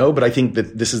totally know, but I think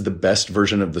that this is the best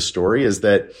version of the story, is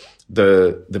that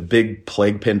the big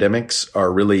plague pandemics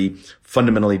are really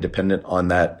fundamentally dependent on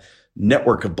that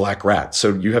network of black rats.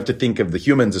 So you have to think of the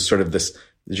humans as sort of this,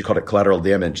 as you called it, collateral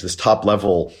damage, this top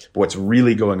level. What's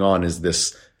really going on is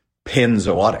this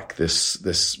panzootic,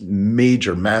 this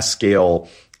major mass scale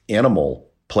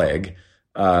animal plague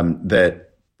that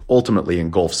ultimately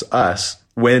engulfs us.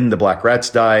 When the black rats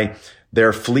die,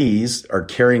 their fleas are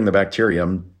carrying the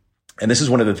bacterium. And this is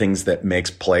one of the things that makes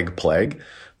plague.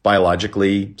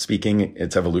 Biologically speaking,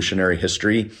 its evolutionary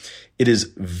history, it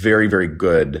is very, very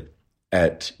good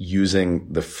at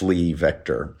using the flea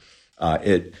vector.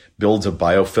 It builds a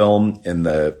biofilm in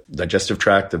the digestive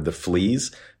tract of the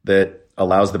fleas that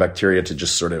allows the bacteria to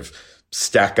just sort of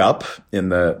stack up in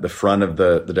the front of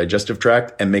the digestive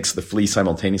tract and makes the flea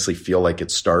simultaneously feel like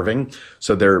it's starving.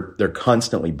 So they're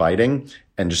constantly biting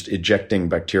and just ejecting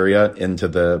bacteria into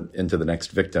the next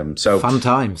victim. So fun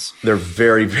times. They're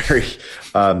very, very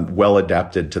well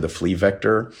adapted to the flea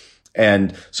vector.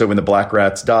 And so when the black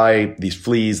rats die, these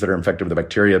fleas that are infected with the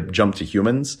bacteria jump to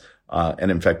humans and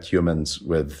infect humans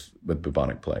with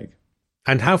bubonic plague.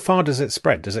 And how far does it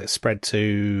spread? Does it spread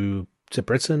to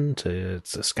Britain, to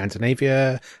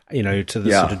Scandinavia, to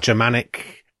the sort of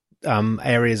Germanic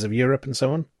areas of Europe and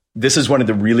so on? This is one of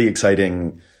the really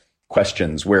exciting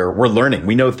questions where we're learning.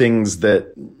 We know things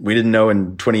that we didn't know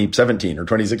in 2017 or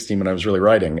 2016 when I was really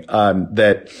writing,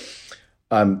 that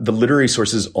the literary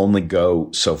sources only go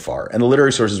so far. And the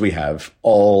literary sources we have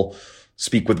all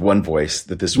speak with one voice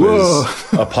that this was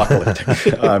apocalyptic.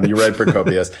 You read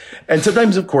Procopius. And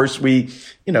sometimes, of course, you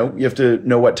have to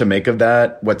know what to make of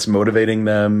that, what's motivating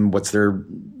them, what's their,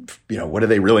 what do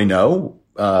they really know?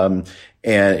 And,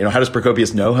 how does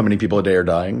Procopius know how many people a day are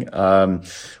dying?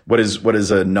 What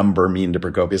does a number mean to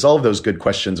Procopius? All of those good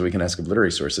questions we can ask of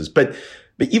literary sources. But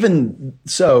even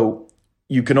so,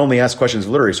 you can only ask questions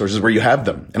of literary sources where you have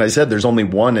them. And I said, there's only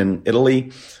one in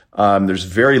Italy. There's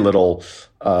very little,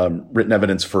 written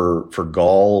evidence for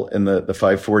Gaul in the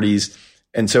 540s.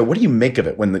 And so what do you make of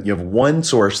it when you have one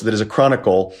source that is a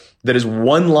chronicle that is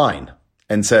one line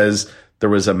and says there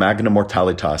was a Magna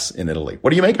Mortalitas in Italy? What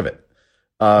do you make of it?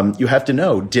 You have to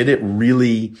know, did it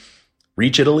really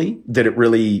reach Italy? Did it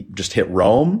really just hit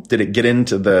Rome? Did it get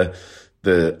into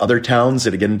the other towns?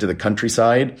 Did it get into the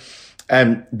countryside?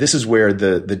 And this is where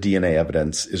the DNA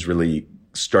evidence is really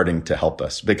starting to help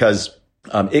us, because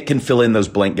it can fill in those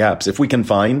blank gaps. If we can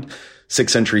find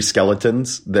 6th century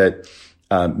skeletons that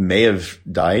may have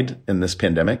died in this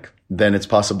pandemic, then it's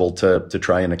possible to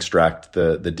try and extract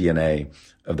the DNA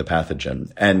of the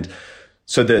pathogen. And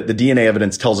so the DNA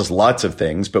evidence tells us lots of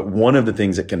things, but one of the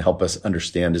things that can help us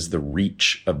understand is the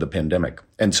reach of the pandemic.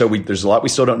 And so there's a lot we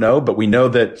still don't know, but we know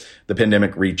that the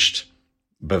pandemic reached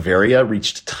Bavaria,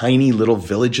 reached tiny little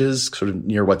villages sort of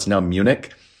near what's now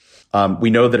Munich. We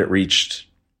know that it reached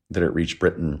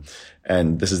Britain.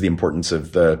 And this is the importance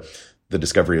of the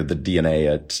discovery of the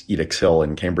DNA at Edix Hill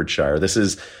in Cambridgeshire. This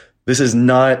is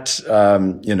not,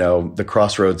 the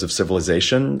crossroads of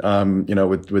civilization,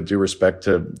 with due respect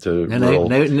to rural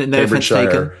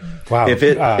Cambridgeshire. Wow.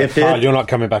 You're not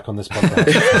coming back on this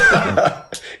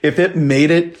podcast. If it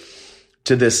made it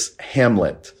to this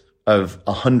hamlet of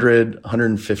 100,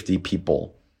 150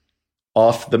 people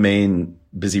off the main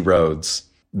busy roads,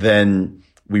 then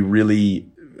we really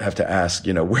have to ask,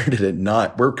 where could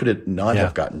it not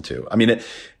have gotten to? I mean,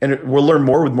 we'll learn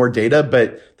more with more data,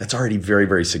 but that's already very,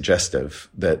 very suggestive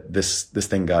that this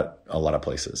thing got a lot of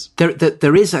places.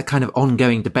 There is a kind of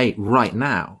ongoing debate right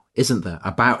now, isn't there,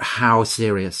 about how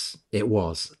serious it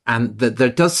was. And there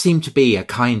does seem to be a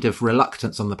kind of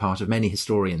reluctance on the part of many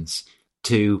historians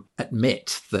to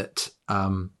admit that,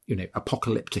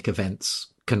 apocalyptic events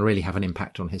can really have an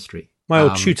impact on history. My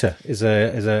old tutor is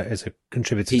a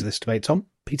contributor to this debate, Tom.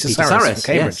 Peter Saris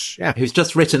from Cambridge. Yes, who's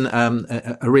just written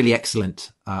a really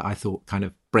excellent, I thought, kind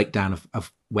of breakdown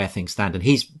of where things stand. And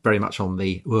he's very much on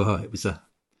the,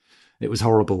 it was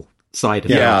horrible side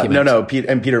of the argument. No.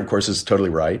 Peter, of course, is totally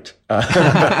right.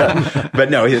 But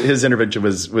no, his intervention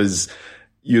was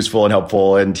useful and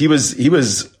helpful. And he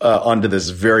was onto this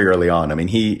very early on. I mean,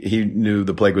 he knew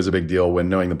the plague was a big deal when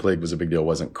knowing the plague was a big deal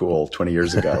wasn't cool 20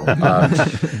 years ago.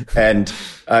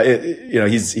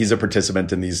 He's a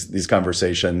participant in these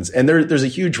conversations. And there's a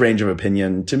huge range of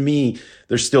opinion. To me,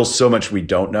 there's still so much we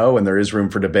don't know, and there is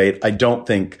room for debate. I don't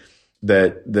think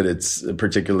that it's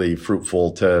particularly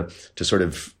fruitful to sort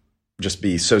of just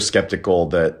be so skeptical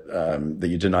that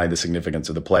you deny the significance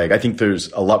of the plague. I think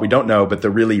there's a lot we don't know, but the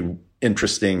really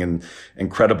interesting and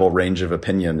incredible range of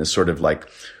opinion is sort of like,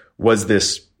 was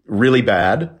this really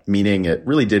bad? Meaning it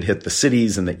really did hit the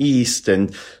cities in the east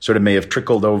and sort of may have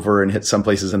trickled over and hit some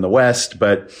places in the west,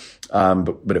 but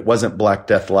it wasn't Black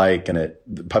Death-like, and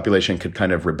the population could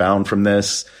kind of rebound from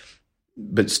this,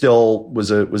 but still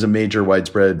was a major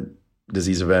widespread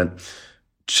disease event.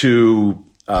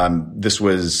 This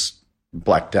was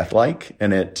Black Death-like,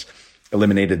 and it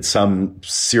eliminated some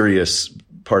serious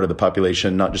part of the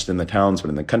population, not just in the towns, but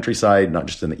in the countryside, not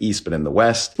just in the east, but in the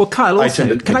west. Well, Kyle,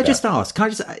 also, can I just ask,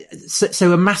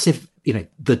 so a massive,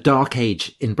 the Dark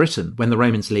Age in Britain, when the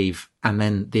Romans leave, and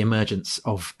then the emergence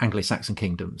of Anglo-Saxon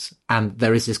kingdoms. And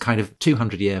there is this kind of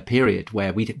 200-year period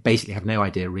where we basically have no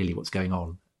idea really what's going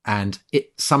on. And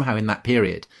it somehow in that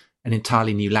period, an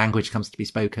entirely new language comes to be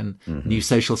spoken, new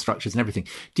social structures and everything.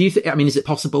 Do you think, is it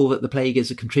possible that the plague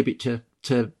is a contributor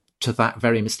to that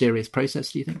very mysterious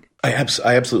process, do you think? I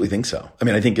absolutely think so.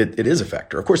 I think it is a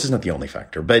factor. Of course, it's not the only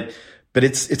factor, but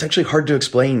it's actually hard to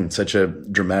explain such a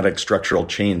dramatic structural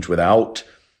change without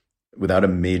a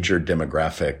major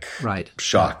demographic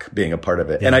shock being a part of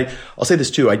it. Yeah. And I'll say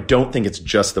this too, I don't think it's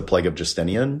just the plague of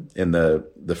Justinian in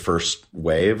the first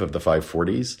wave of the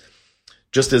 540s.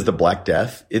 Just as the Black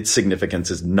Death, its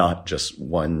significance is not just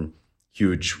one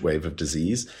huge wave of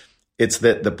disease. It's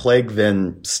that the plague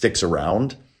then sticks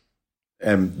around.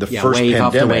 And the first wave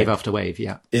pandemic, after wave,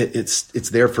 it's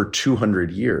there for 200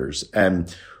 years.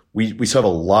 And we still have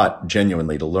a lot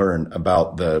genuinely to learn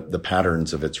about the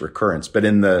patterns of its recurrence. But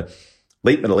in the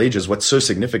late Middle Ages, what's so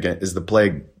significant is the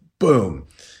plague, boom,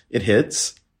 it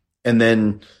hits. And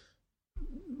then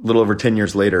a little over 10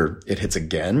 years later, it hits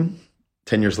again.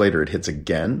 10 years later, it hits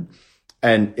again.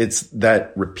 And it's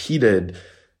that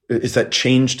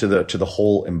change to the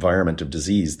whole environment of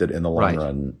disease that in the long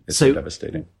run is so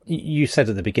devastating. You said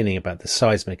at the beginning about the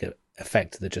seismic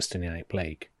effect of the Justinianic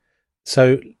plague.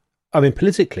 So,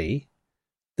 politically,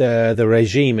 the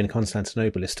regime in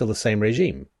Constantinople is still the same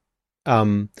regime.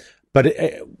 But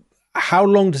how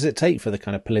long does it take for the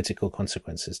kind of political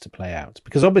consequences to play out?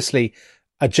 Because obviously,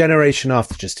 a generation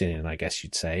after Justinian, I guess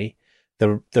you'd say,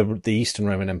 the Eastern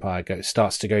Roman Empire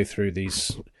starts to go through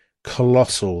these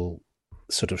colossal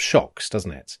sort of shocks,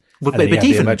 doesn't it? Well, but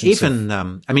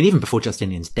even before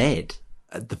Justinian's dead,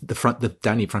 the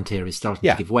Danube frontier is starting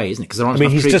to give way, isn't it?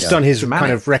 Because he's just done his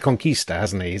kind of Reconquista,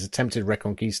 hasn't he? He's attempted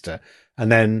Reconquista,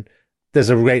 and then there's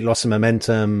a great loss of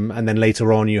momentum, and then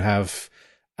later on you have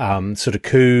sort of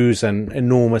coups and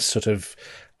enormous sort of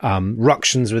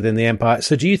ructions within the empire.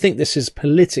 So, do you think this is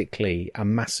politically a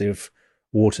massive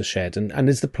watershed, and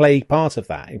is the plague part of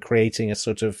that in creating a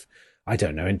sort of, I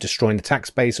don't know, in destroying the tax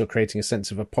base or creating a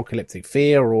sense of apocalyptic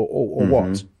fear or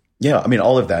what? Yeah,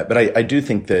 all of that. But I do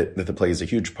think that the plague is a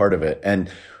huge part of it.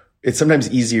 And it's sometimes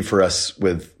easy for us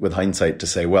with hindsight to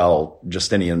say, well,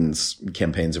 Justinian's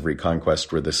campaigns of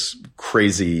reconquest were this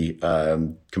crazy,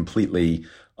 completely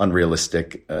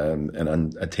unrealistic and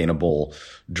unattainable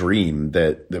dream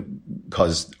that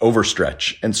caused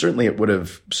overstretch. And certainly it would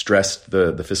have stressed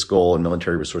the fiscal and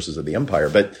military resources of the empire.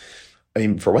 But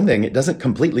for one thing, it doesn't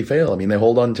completely fail. They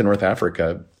hold on to North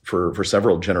Africa for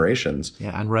several generations.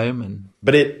 Yeah, and Rome.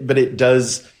 But it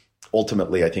does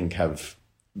ultimately, I think, have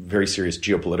very serious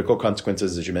geopolitical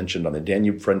consequences, as you mentioned, on the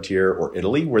Danube frontier or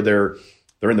Italy, where they're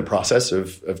in the process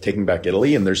of taking back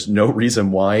Italy, and there's no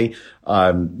reason why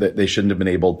that they shouldn't have been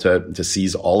able to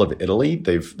seize all of Italy.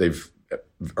 They've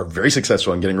are very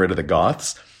successful in getting rid of the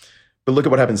Goths. But look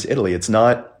at what happens to Italy. It's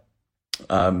not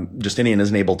Justinian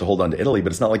isn't able to hold on to Italy,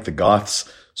 but it's not like the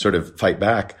Goths sort of fight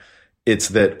back. It's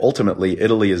that ultimately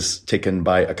Italy is taken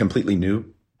by a completely new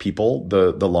people,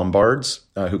 the Lombards,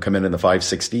 who come in the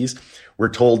 560s. We're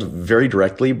told very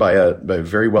directly by a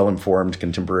very well-informed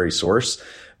contemporary source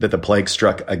that the plague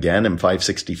struck again in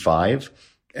 565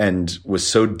 and was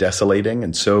so desolating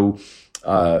and so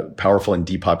powerful and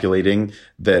depopulating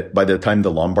that by the time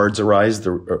the Lombards arrived,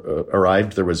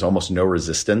 there was almost no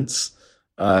resistance.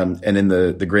 And in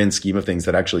the grand scheme of things,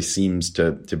 that actually seems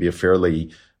to be a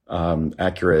fairly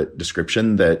accurate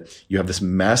description, that you have this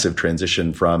massive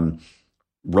transition from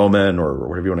Roman, or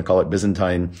whatever you want to call it,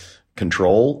 Byzantine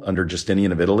control under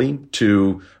Justinian of Italy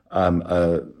to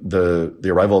the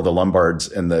arrival of the Lombards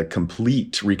and the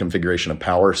complete reconfiguration of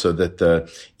power, so that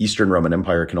the Eastern Roman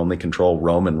Empire can only control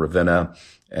Rome and Ravenna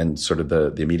and sort of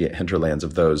the immediate hinterlands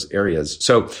of those areas.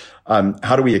 So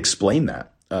how do we explain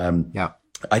that?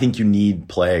 I think you need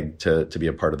plague to be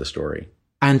a part of the story.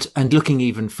 And looking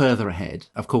even further ahead,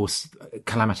 of course,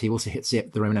 calamity also hits the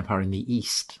Roman Empire in the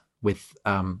east with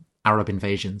Arab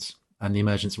invasions and the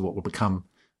emergence of what will become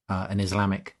an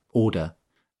Islamic order.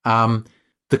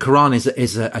 The Quran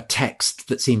is a text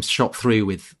that seems shot through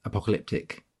with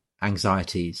apocalyptic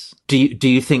anxieties. Do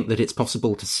you think that it's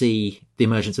possible to see the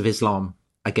emergence of Islam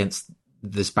against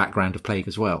this background of plague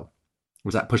as well?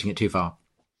 Was that pushing it too far?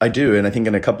 I do, and I think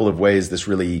in a couple of ways this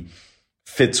really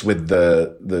fits with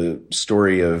the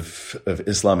story of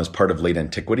Islam as part of late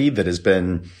antiquity that has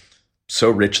been so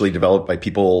richly developed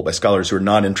by scholars who are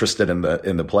not interested in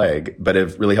the plague, but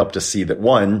have really helped us see that,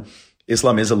 one,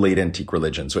 Islam is a late antique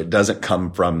religion, so it doesn't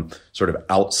come from sort of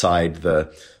outside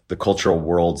the cultural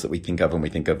worlds that we think of when we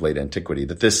think of late antiquity.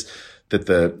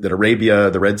 That Arabia,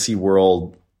 the Red Sea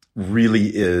world, really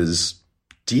is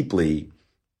deeply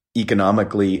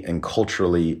economically and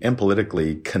culturally and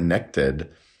politically connected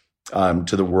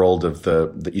to the world of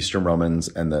the Eastern Romans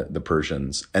and the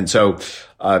Persians. And so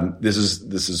this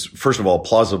is first of all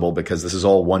plausible because this is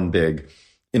all one big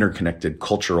interconnected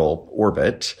cultural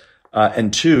orbit.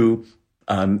 And two,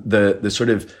 the sort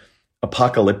of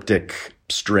apocalyptic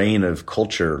strain of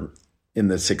culture in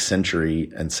the 6th century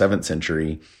and 7th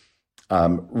century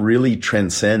really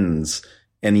transcends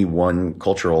any one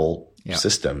cultural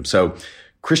system. So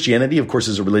Christianity, of course,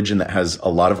 is a religion that has a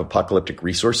lot of apocalyptic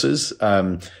resources,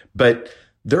 but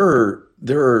there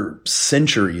are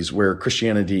centuries where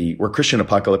Christian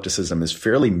apocalypticism is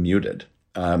fairly muted.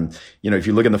 If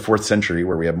you look in the 4th century,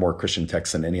 where we have more Christian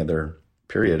texts than any other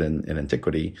period in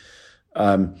antiquity,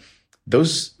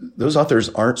 those authors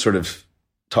aren't sort of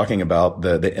talking about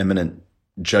the imminent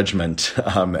judgment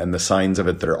and the signs of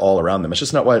it that are all around them. It's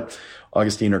just not what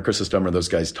Augustine or Chrysostom or those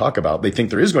guys talk about. They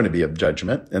think there is going to be a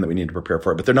judgment and that we need to prepare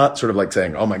for it, but they're not sort of like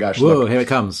saying, oh my gosh, whoa, look, here it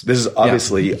comes. This is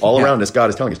obviously all around us. God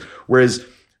is telling us. Whereas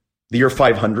the year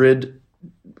 500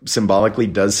 symbolically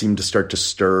does seem to start to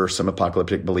stir some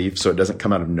apocalyptic belief, so it doesn't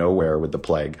come out of nowhere with the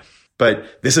plague. But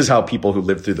this is how people who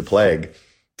lived through the plague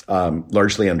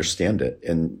largely understand it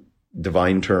in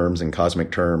divine terms and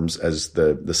cosmic terms as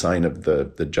the sign of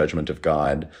the judgment of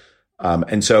God.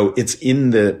 And so it's in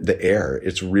the air.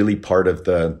 It's really part of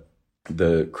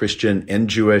the Christian and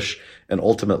Jewish and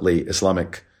ultimately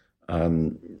Islamic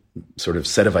sort of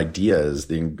set of ideas,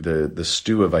 the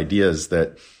stew of ideas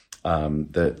that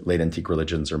late antique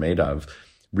religions are made of,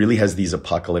 really has these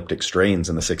apocalyptic strains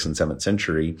in the 6th and 7th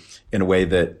century in a way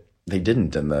that they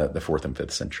didn't in the 4th and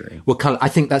 5th century. Well, I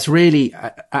think that's really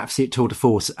absolute tour de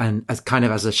force, and as kind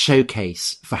of as a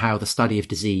showcase for how the study of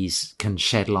disease can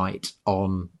shed light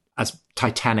on as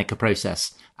titanic a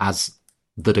process as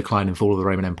the decline and fall of the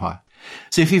Roman Empire.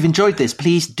 So if you've enjoyed this,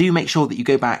 please do make sure that you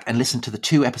go back and listen to the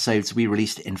 2 episodes we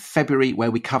released in February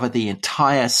where we cover the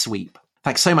entire sweep.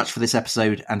 Thanks so much for this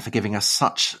episode and for giving us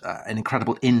such an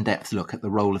incredible in-depth look at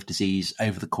the role of disease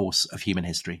over the course of human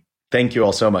history. Thank you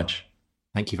all so much.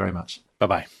 Thank you very much.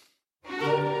 Bye-bye.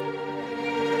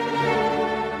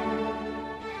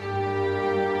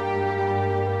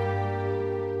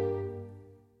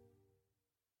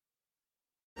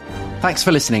 Thanks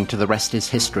for listening to The Rest is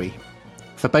History.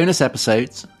 For bonus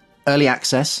episodes, early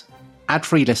access,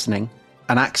 ad-free listening,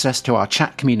 and access to our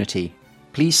chat community,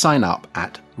 please sign up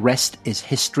at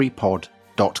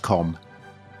restishistorypod.com.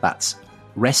 That's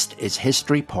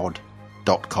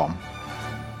restishistorypod.com.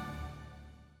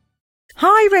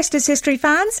 Hi, Rest is History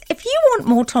fans. If you want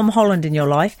more Tom Holland in your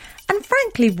life, and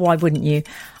frankly, why wouldn't you?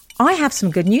 I have some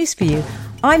good news for you.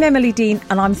 I'm Emily Dean,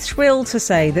 and I'm thrilled to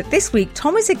say that this week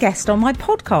Tom is a guest on my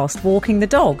podcast, Walking the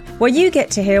Dog, where you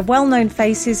get to hear well-known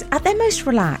faces at their most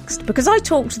relaxed, because I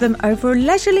talk to them over a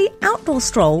leisurely outdoor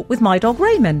stroll with my dog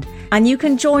Raymond. And you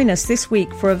can join us this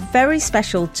week for a very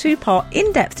special 2-part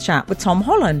in-depth chat with Tom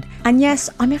Holland. And yes,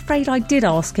 I'm afraid I did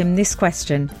ask him this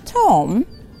question. Tom,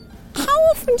 how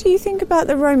often do you think about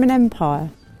the Roman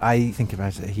Empire? I think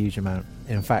about it a huge amount.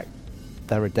 In fact,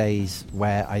 there are days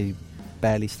where I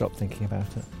barely stop thinking about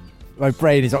it. My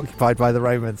brain is occupied by the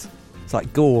Romans. It's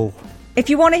like Gaul.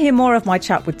 If you want to hear more of my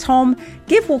chat with Tom,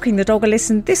 give Walking the Dog a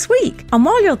listen this week. And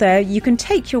while you're there, you can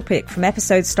take your pick from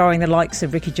episodes starring the likes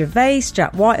of Ricky Gervais,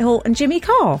 Jack Whitehall and Jimmy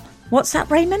Carr. What's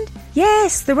that, Raymond?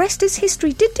 Yes, The Rest is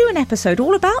History did do an episode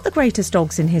all about the greatest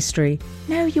dogs in history.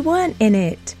 No, you weren't in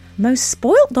it. Most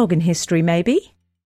spoilt dog in history, maybe?